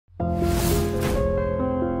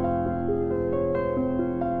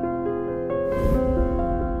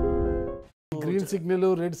Green signal,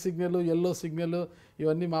 red signal, yellow signal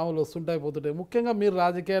ఇవన్నీ మామూలు వస్తుంటాయి పోతుంటాయి. ముఖ్యంగా మీరు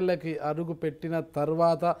రాజకీయాల్లోకి అడుగు పెట్టిన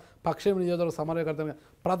తర్వాత పక్షం నియోజకవర్గ సమన్వయకర్తగా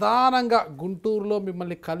ప్రధానంగా గుంటూరులో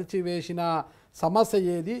మిమ్మల్ని కలిచి వేసిన సమస్య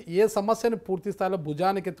ఏది? ఏ సమస్యను పూర్తి స్థాయిలో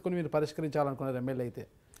భుజానికి ఎత్తుకొని మీరు పరిష్కరించాలనుకున్నారు ఎమ్మెల్యే అయితే?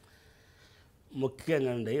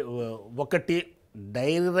 ముఖ్యంగా అండి ఒకటి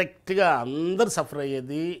డైరెక్ట్గా అందరు సఫర్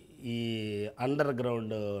అయ్యేది ఈ అండర్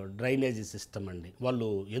గ్రౌండ్ డ్రైనేజీ సిస్టమ్ అండి. వాళ్ళు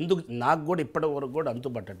ఎందుకు, నాకు కూడా ఇప్పటి వరకు కూడా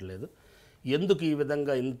అంతుపట్టట్లేదు ఎందుకు ఈ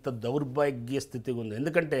విధంగా ఇంత దౌర్భాగ్య స్థితి ఉంది.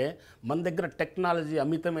 ఎందుకంటే మన దగ్గర టెక్నాలజీ,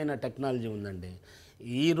 అమితమైన టెక్నాలజీ ఉందండి.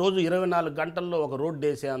 ఈరోజు 24 గంటల్లో ఒక రోడ్డు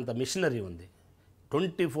వేసే అంత మిషనరీ ఉంది.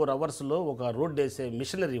 24 అవర్స్లో ఒక రోడ్డు వేసే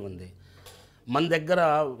మిషనరీ ఉంది మన దగ్గర.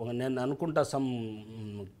 నేను అనుకుంటా సమ్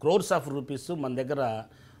క్రోర్స్ ఆఫ్ రూపీస్ మన దగ్గర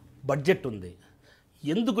బడ్జెట్ ఉంది.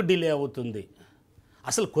 ఎందుకు డిలే అవుతుంది?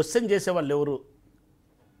 అసలు క్వశ్చన్ చేసేవాళ్ళు ఎవరు?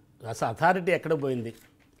 అసలు అథారిటీ ఎక్కడ పోయింది?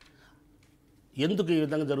 ఎందుకు ఈ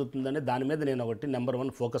విధంగా జరుగుతుందని దాని మీద నేను ఒకటి నెంబర్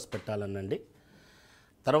 1 ఫోకస్ పెట్టాలనండి.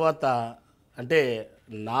 తర్వాత అంటే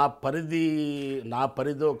నా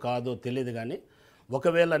పరిధో కాదో తెలియదు, కానీ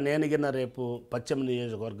ఒకవేళ నేను గిన్న రేపు పశ్చిమ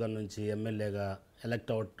నియోజకవర్గం నుంచి ఎమ్మెల్యేగా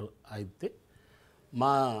ఎలక్ట్ అవుట్ అయితే,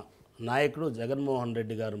 మా నాయకుడు జగన్మోహన్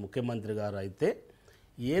రెడ్డి గారు ముఖ్యమంత్రి గారు అయితే,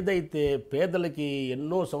 ఏదైతే పేదలకి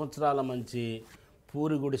ఎన్నో సంవత్సరాల మంచి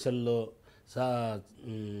పూరి గుడిసెల్లో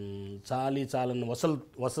చాలని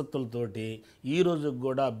వసతులతోటి ఈరోజు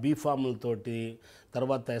కూడా బీఫాములతోటి,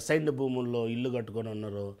 తర్వాత అసైన్డ్ భూముల్లో ఇల్లు కట్టుకొని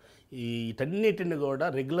ఉన్నారు, వీటన్నిటిని కూడా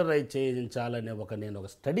రెగ్యులరైజ్ చేయించాలనే నేను ఒక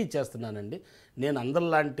స్టడీ చేస్తున్నానండి. నేను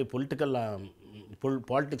అందరిలాంటి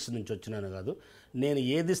పాలిటిక్స్ నుంచి వచ్చినాను కాదు. నేను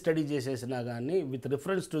ఏది స్టడీ చేసేసినా కానీ with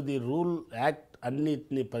reference to the rule act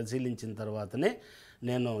అన్నిటిని పరిశీలించిన తర్వాతనే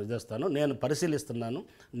నేను ఇదేస్తాను. నేను పరిశీలిస్తున్నాను.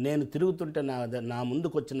 నేను తిరుగుతుంటే నా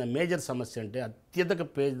ముందుకు వచ్చిన మేజర్ సమస్య అంటే అత్యధిక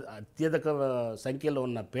సంఖ్యలో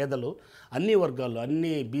ఉన్న పేదలు, అన్ని వర్గాలు,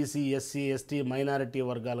 అన్ని బీసీ, ఎస్సీ, ఎస్టీ, మైనారిటీ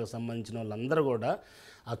వర్గాలకు సంబంధించిన వాళ్ళందరూ కూడా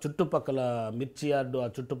ఆ చుట్టుపక్కల మిర్చి యార్డు, ఆ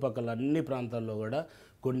చుట్టుపక్కల అన్ని ప్రాంతాల్లో కూడా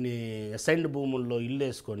కొన్ని అసైన్డ్ భూముల్లో ఇల్లు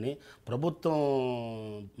వేసుకొని ప్రభుత్వం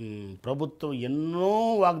ఎన్నో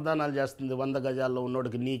వాగ్దానాలు చేస్తుంది. 100 గజాల్లో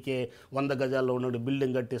ఉన్నోడికి నీకే 100 గజాల్లో ఉన్నోడికి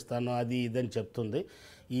బిల్డింగ్ కట్టిస్తాను, అది ఇదని చెప్తుంది.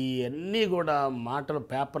 ఈ అన్నీ కూడా మాటలు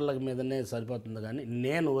పేపర్ల మీదనే సరిపోతుంది. కానీ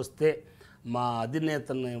నేను వస్తే మా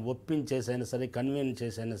అధినేతని ఒప్పించేసైనా సరే, కన్వీన్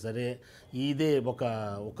చేసైనా సరే, ఇదే ఒక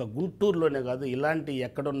గుంటూరులోనే కాదు, ఇలాంటి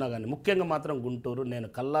ఎక్కడున్నా కానీ, ముఖ్యంగా మాత్రం గుంటూరు నేను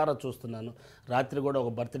కల్లారా చూస్తున్నాను. రాత్రి కూడా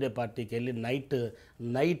ఒక బర్త్డే పార్టీకి వెళ్ళి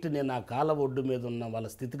నైట్ నేను ఆ కాల ఒడ్డు మీద ఉన్న వాళ్ళ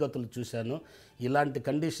స్థితిగతులు చూశాను. ఇలాంటి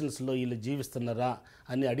కండిషన్స్లో వీళ్ళు జీవిస్తున్నారా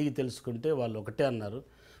అని అడిగి తెలుసుకుంటే వాళ్ళు ఒకటే అన్నారు,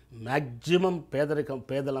 మ్యాక్సిమం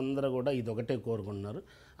పేదలందరూ కూడా ఇది ఒకటే కోరుకుంటున్నారు.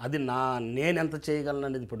 అది నేను ఎంత చేయగలను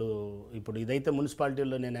అనేది ఇప్పుడు ఇదైతే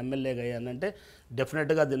మున్సిపాలిటీలో నేను ఎమ్మెల్యేగా అయ్యానంటే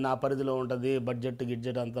డెఫినెట్గా అది నా పరిధిలో ఉంటుంది,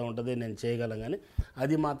 గిడ్జెట్ అంతా ఉంటుంది, నేను చేయగలను. కానీ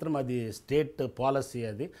అది స్టేట్ పాలసీ.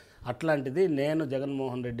 అది అట్లాంటిది నేను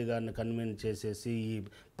జగన్మోహన్ రెడ్డి గారిని కన్విన్స్ చేసేసి ఈ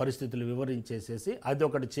పరిస్థితులు వివరించేసేసి అది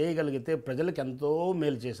ఒకటి చేయగలిగితే ప్రజలకు ఎంతో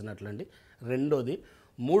మేలు చేసినట్లండి.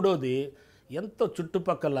 మూడోది ఎంతో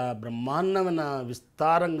చుట్టుపక్కల బ్రహ్మాండమైన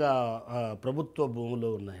విస్తారంగా ప్రభుత్వ భూములు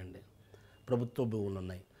ఉన్నాయండి.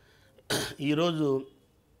 ఈరోజు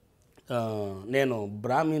నేను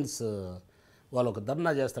బ్రాహ్మిన్స్ వాళ్ళు ఒక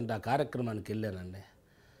ధర్నా చేస్తుంటే ఆ కార్యక్రమానికి వెళ్ళాను.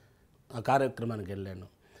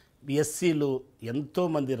 ఎస్సీలు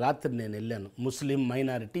ఎంతోమంది, రాత్రి నేను వెళ్ళాను. ముస్లిం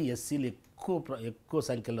మైనారిటీ, ఎస్సీలు ఎక్కువ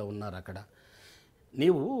సంఖ్యలో ఉన్నారు అక్కడ.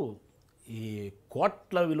 నీవు ఈ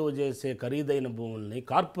కోట్ల విలువ చేసే ఖరీదైన భూముల్ని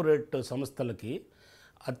కార్పొరేట్ సంస్థలకి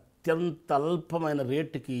అత్యంత అల్పమైన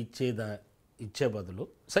రేటుకి ఇచ్చే బదులు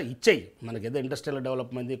ఇచ్చేయి. మనకి ఏదో ఇండస్ట్రియల్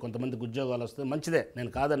డెవలప్మెంట్, కొంతమందికి ఉద్యోగాలు వస్తాయి, మంచిదే, నేను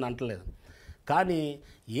కాదని అంటలేదు. కానీ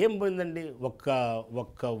ఏం పోయిందండి,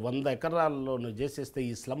 ఒక్క 100 ఎకరాల్లో నువ్వు చేసేస్తే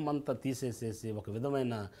ఈ స్లమ్ అంతా తీసేసేసి ఒక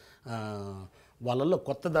విధమైన వాళ్ళల్లో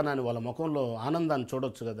కొత్తదనాన్ని, వాళ్ళ ముఖంలో ఆనందాన్ని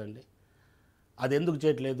చూడొచ్చు కదండి. అది ఎందుకు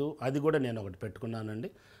చేయట్లేదు? అది కూడా నేను ఒకటి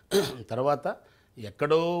పెట్టుకున్నానండి. తర్వాత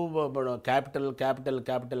ఎక్కడో క్యాపిటల్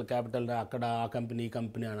అక్కడ ఆ కంపెనీ ఈ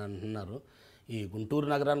కంపెనీ అని అంటున్నారు. ఈ గుంటూరు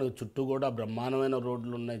నగరానికి చుట్టూ కూడా బ్రహ్మాండమైన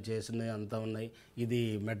రోడ్లు ఉన్నాయి, చేసినవి అంతా ఉన్నాయి. ఇది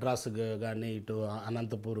మెడ్రాస్ కానీ ఇటు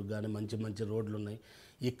అనంతపూర్కి కానీ మంచి రోడ్లు ఉన్నాయి.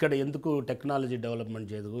 ఇక్కడ ఎందుకు టెక్నాలజీ డెవలప్మెంట్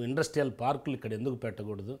చేయదు? ఇండస్ట్రియల్ పార్కులు ఇక్కడ ఎందుకు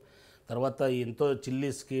పెట్టకూడదు? తర్వాత ఎంతో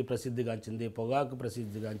చిల్లీస్కి ప్రసిద్ధిగాంచింది, పొగాకు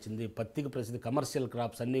ప్రసిద్ధిగాంచింది, పత్తికి ప్రసిద్ధి, కమర్షియల్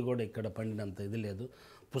క్రాప్స్ అన్నీ కూడా ఇక్కడ పండినంత ఇది లేదు.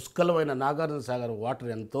 పుష్కలమైన నాగార్జున సాగర్ వాటర్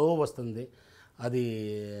ఎంతో వస్తుంది. అది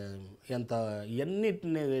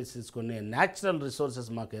ఇవన్నిటిని వేసేసుకొని న్యాచురల్ రిసోర్సెస్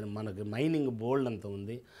మనకి మైనింగ్ బోల్డ్ అంత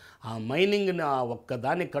ఉంది. ఆ మైనింగ్ని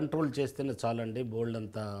ఒక్కదాన్ని కంట్రోల్ చేస్తేనే చాలండి, బోల్డ్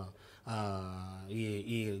అంతా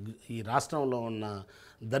ఈ రాష్ట్రంలో ఉన్న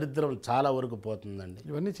దరిద్రం చాలా వరకు పోతుందండి.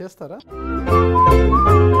 ఇవన్నీ చేస్తారా?